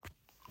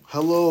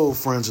Hello,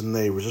 friends and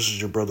neighbors. This is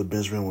your brother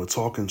Benjamin with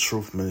Talking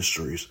Truth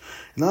Ministries,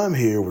 and I'm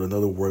here with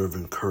another word of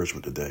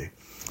encouragement today.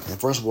 And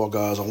first of all,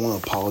 guys, I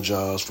want to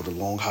apologize for the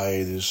long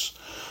hiatus.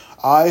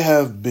 I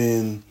have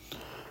been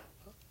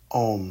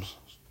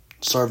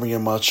serving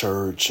in my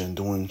church and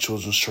doing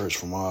children's church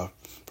for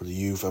the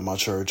youth at my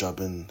church. I've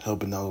been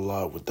helping out a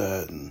lot with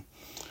that, and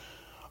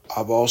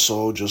I've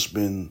also just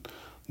been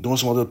doing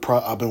some other.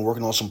 I've been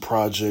working on some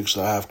projects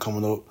that I have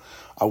coming up.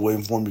 I will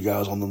inform you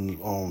guys on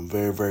them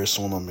very, very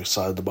soon. I'm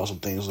excited about some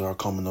things that are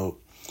coming up.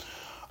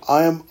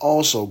 I am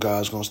also,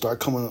 guys, going to start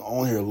coming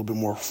on here a little bit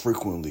more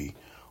frequently.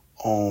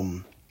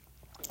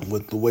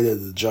 With the way that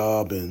the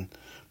job and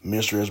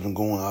ministry has been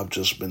going, I've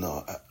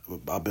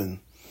been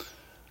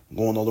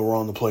going all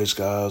around the place,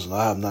 guys, and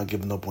I have not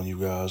given up on you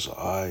guys.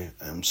 I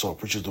am so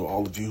appreciative of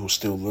all of you who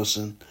still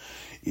listen,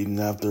 even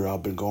after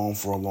I've been gone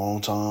for a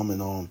long time.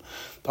 And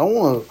I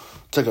want to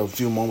take a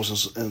few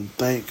moments and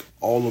thank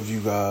all of you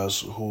guys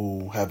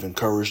who have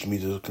encouraged me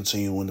to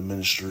continue in the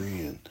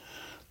ministry and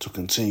to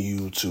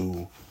continue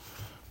to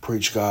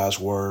preach God's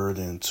word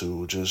and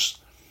to just,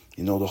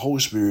 the Holy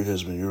Spirit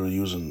has been really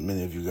using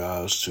many of you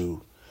guys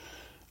to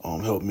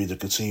help me to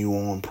continue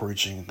on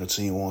preaching and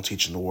continue on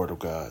teaching the word of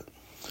God.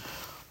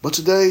 But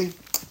today,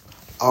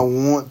 I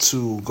want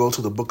to go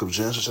to the book of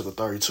Genesis chapter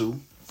 32.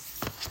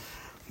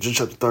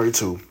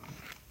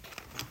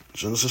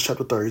 Genesis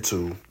chapter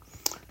 32.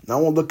 Now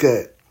I want to look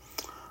at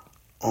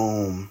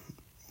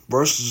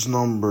verses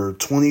number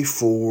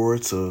 24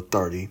 to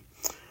 30.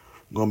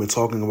 I'm going to be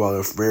talking about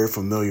a very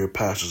familiar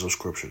passage of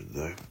scripture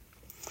today.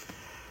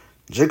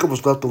 Jacob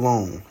was left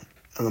alone,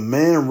 and a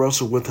man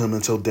wrestled with him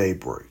until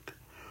daybreak.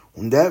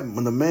 When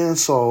the man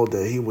saw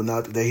that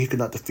he could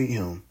not defeat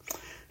him,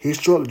 he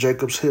struck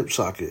Jacob's hip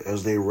socket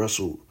as they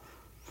wrestled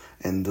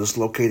and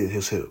dislocated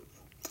his hip.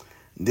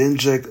 Then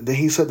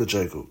he said to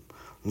Jacob,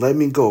 "Let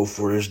me go,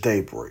 for it is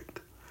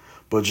daybreak."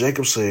 But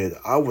Jacob said,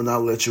 "I will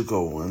not let you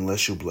go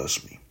unless you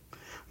bless me."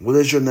 "What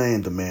is your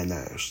name?" the man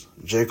asked.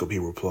 "Jacob," he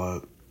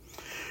replied.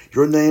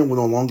 "Your name will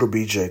no longer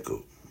be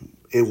Jacob.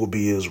 It will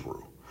be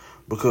Israel,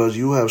 because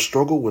you have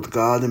struggled with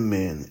God and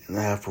men and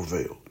have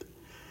prevailed."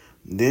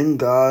 Then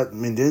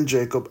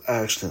Jacob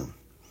asked him,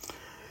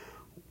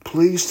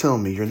 "Please tell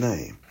me your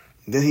name."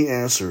 Then he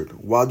answered,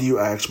 "Why do you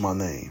ask my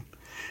name?"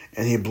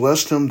 And he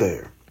blessed him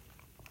there.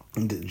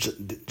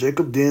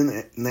 Jacob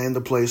then named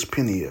the place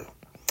Peniel,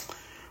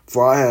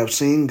 "For I have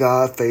seen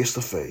God face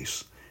to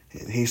face."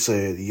 And he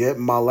said, "Yet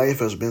my life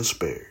has been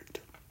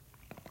spared."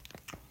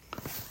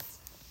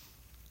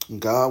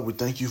 God, we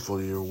thank you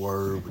for your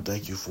word. We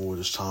thank you for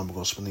this time we're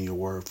going to spend in your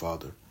word,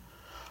 Father.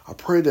 I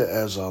pray that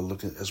as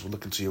we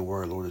look into your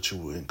word, Lord, that you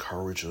will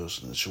encourage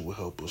us and that you will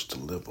help us to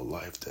live a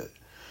life that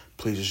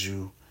pleases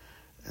you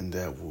and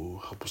that will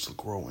help us to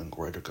grow in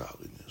greater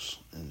godliness.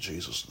 In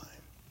Jesus'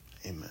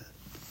 name, amen.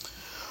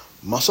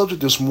 My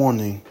subject this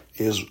morning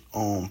is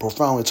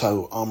profoundly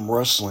titled, "I'm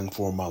Wrestling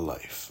for My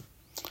Life."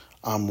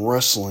 I'm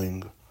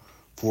wrestling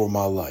for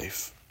my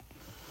life.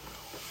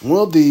 One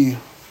of the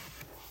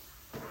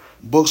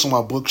books on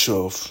my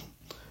bookshelf,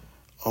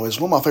 it's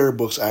one of my favorite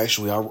books,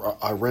 actually.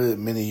 I read it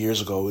many years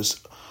ago. It's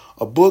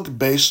a book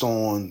based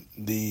on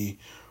the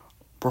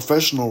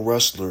professional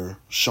wrestler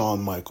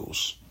Shawn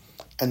Michaels.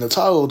 And the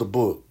title of the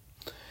book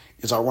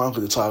is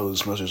ironically the title of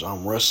this message,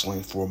 "I'm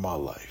Wrestling for My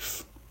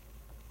Life."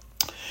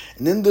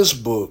 And in this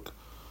book,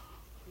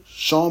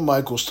 Shawn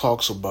Michaels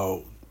talks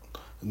about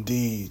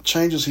the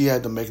changes he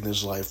had to make in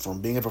his life from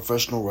being a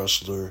professional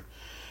wrestler.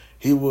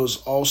 He was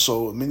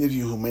also, many of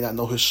you who may not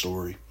know his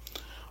story,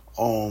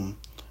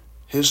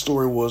 his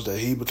story was that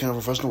he became a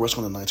professional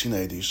wrestler in the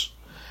 1980s,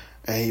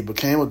 and he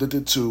became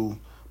addicted to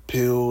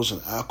pills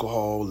and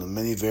alcohol and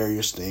many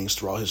various things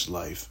throughout his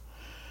life.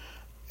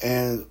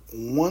 And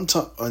one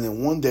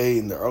day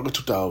in the early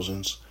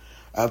 2000s,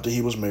 after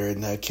he was married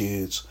and had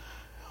kids,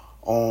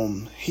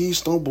 he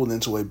stumbled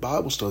into a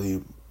Bible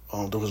study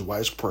through his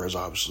wife's prayers,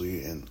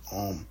 obviously, and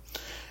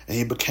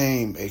he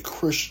became a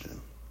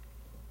Christian.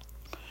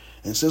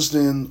 And since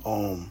then,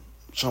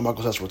 Shawn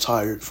Michaels has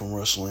retired from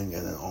wrestling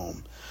and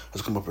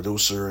has become a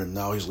producer, and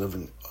now he's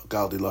living a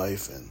godly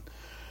life and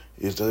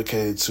is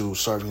dedicated to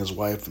serving his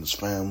wife and his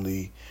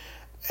family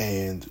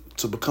and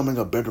to becoming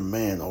a better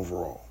man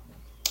overall.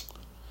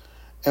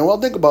 And when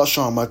I think about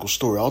Shawn Michaels'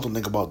 story, I often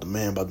think about the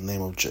man by the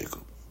name of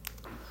Jacob.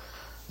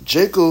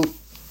 Jacob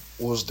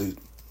was the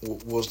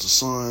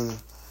son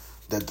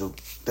that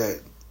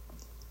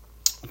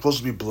supposed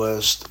to be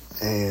blessed,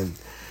 and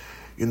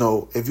if you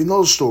know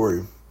the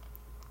story,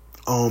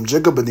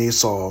 Jacob and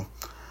Esau,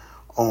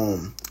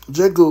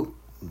 Jacob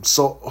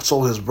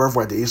sold his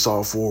birthright to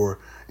Esau for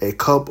a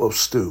cup of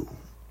stew,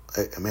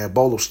 a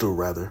bowl of stew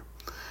rather,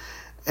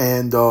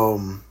 and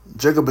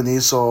Jacob and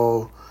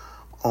Esau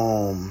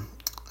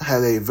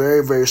had a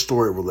very, very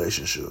storied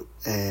relationship,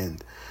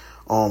 and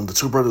the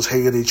two brothers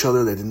hated each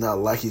other. They did not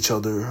like each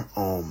other.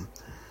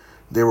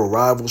 They were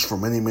rivals for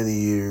many, many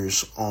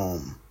years.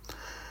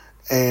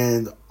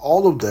 And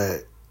all of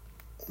that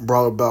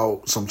brought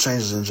about some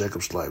changes in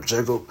Jacob's life.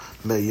 Jacob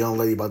met a young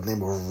lady by the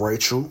name of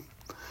Rachel.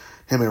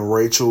 Him and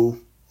Rachel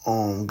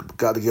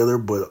got together,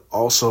 but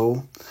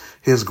also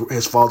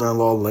his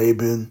father-in-law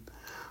Laban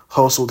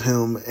hustled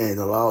him and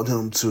allowed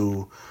him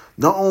to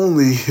not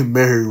only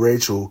marry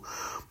Rachel,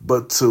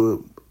 but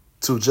to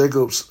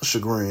Jacob's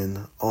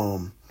chagrin,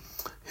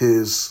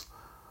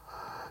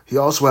 he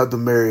also had to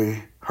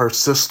marry her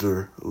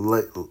sister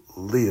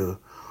Leah,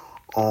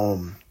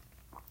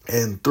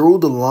 and through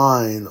the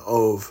line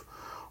of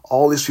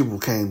all these people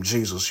came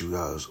Jesus, you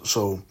guys.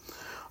 So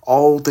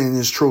all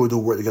things truly do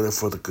work together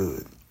for the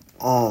good.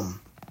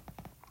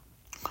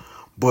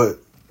 But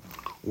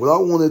what I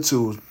wanted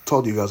to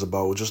talk to you guys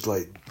about was just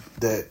like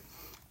that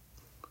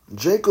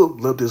Jacob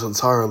lived his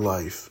entire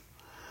life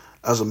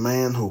as a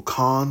man who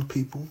conned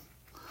people,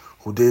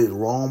 who did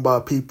wrong by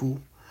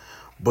people,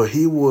 but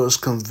he was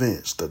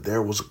convinced that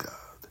there was a God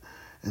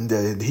and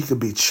that he could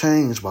be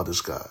changed by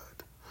this God.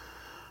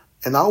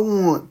 And I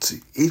want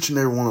each and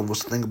every one of us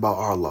to think about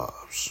our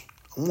lives.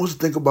 I want us to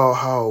think about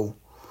how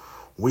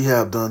we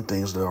have done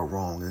things that are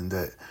wrong and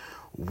that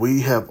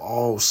we have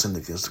all sinned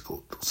against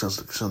God.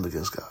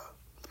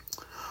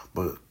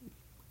 But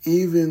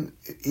even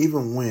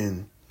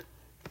when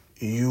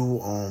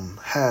you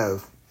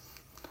have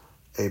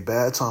a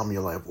bad time in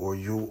your life, or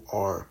you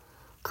are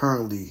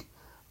currently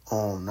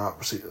have not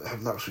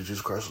received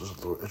Jesus Christ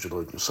as your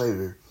Lord and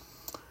Savior,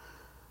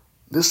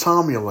 this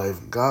time in your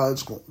life,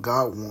 God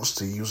wants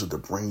to use it to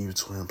bring you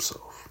to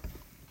Himself.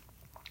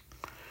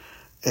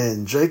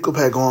 And Jacob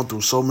had gone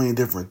through so many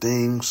different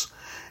things,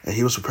 and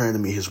he was preparing to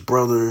meet his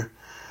brother,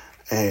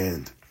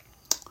 and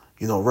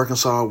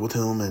reconcile with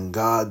him. And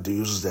God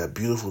uses that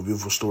beautiful,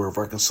 beautiful story of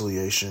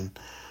reconciliation.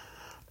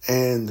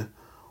 And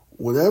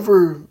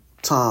whatever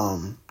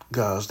time,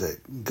 guys,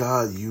 that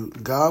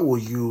God will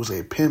use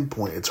a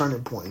pinpoint, a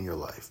turning point in your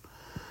life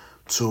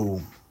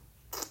to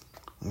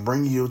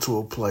bring you to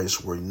a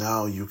place where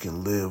now you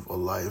can live a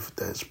life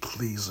that's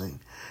pleasing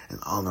and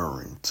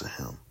honoring to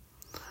Him,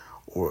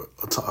 or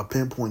a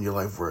pinpoint in your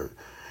life where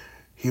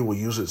He will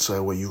use it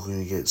so where you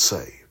can get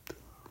saved.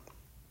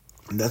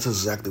 And that's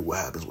exactly what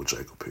happens with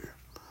Jacob here.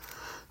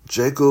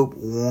 Jacob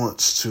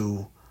wants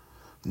to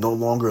no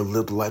longer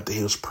live the life that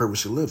he was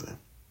previously living.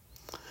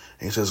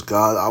 And he says,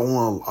 God, I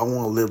want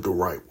to live the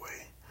right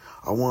way.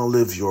 I want to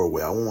live your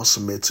way. I want to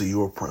submit to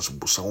your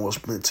principles. I want to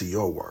submit to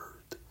your word.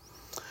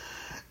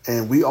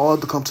 And we all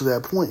have to come to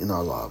that point in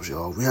our lives,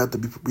 y'all. We have to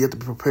be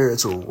prepared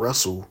to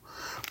wrestle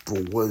for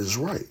what is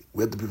right.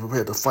 We have to be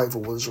prepared to fight for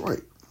what is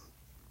right.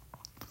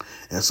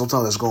 And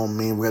sometimes that's going to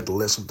mean we have to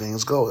let some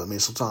things go. I mean,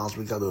 sometimes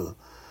we got to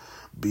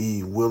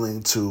be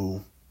willing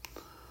to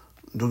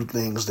do the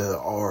things that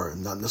are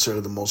not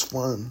necessarily the most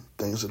fun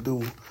things to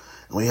do. And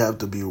we have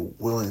to be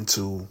willing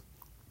to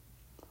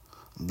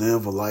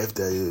live a life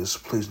that is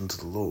pleasing to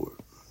the Lord.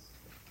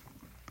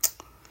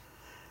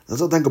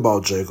 As I think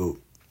about Jacob,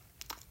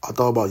 I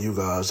thought about you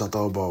guys. I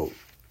thought about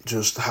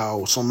just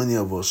how so many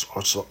of us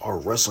are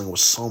wrestling with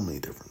so many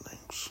different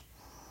things.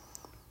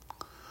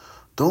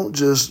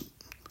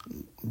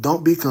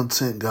 Don't be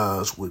content,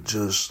 guys, with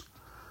just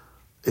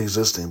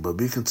existing, but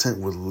be content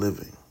with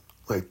living,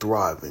 like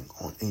thriving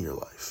in your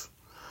life.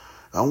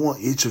 I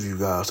want each of you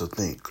guys to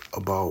think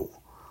about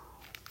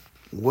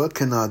what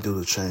can I do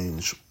to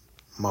change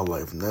my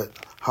life, and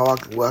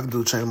what I can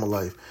do to change my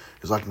life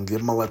is I can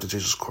give my life to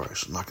Jesus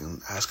Christ, and I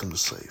can ask Him to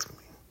save me.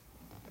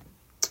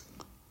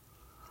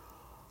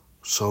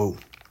 So,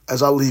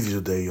 as I leave you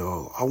today,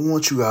 y'all, I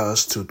want you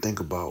guys to think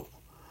about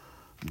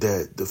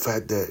that the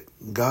fact that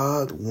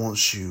God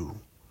wants you,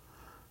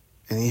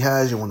 and He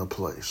has you in a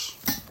place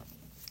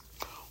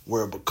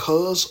where,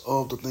 because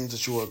of the things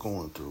that you are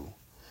going through,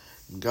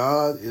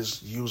 God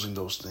is using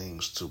those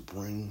things to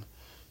bring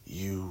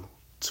you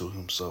to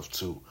Himself,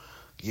 to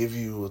give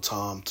you a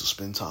time to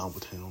spend time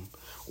with Him,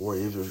 or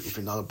if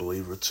you're not a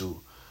believer, to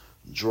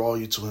draw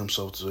you to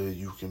Himself so that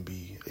you can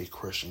be a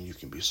Christian, you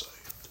can be saved.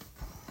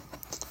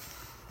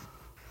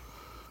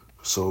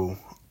 So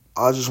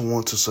I just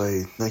want to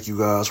say thank you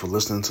guys for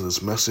listening to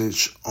this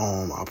message.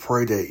 I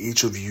pray that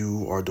each of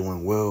you are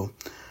doing well.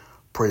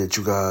 Pray that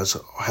you guys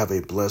have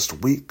a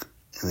blessed week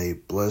and a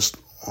blessed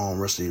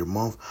rest of your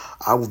month.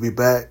 I will be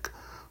back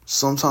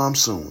sometime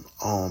soon.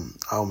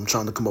 I'm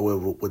trying to come up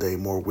with a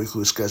more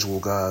weekly schedule,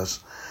 guys.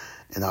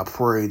 And I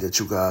pray that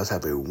you guys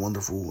have a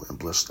wonderful and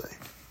blessed day.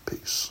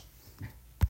 Peace.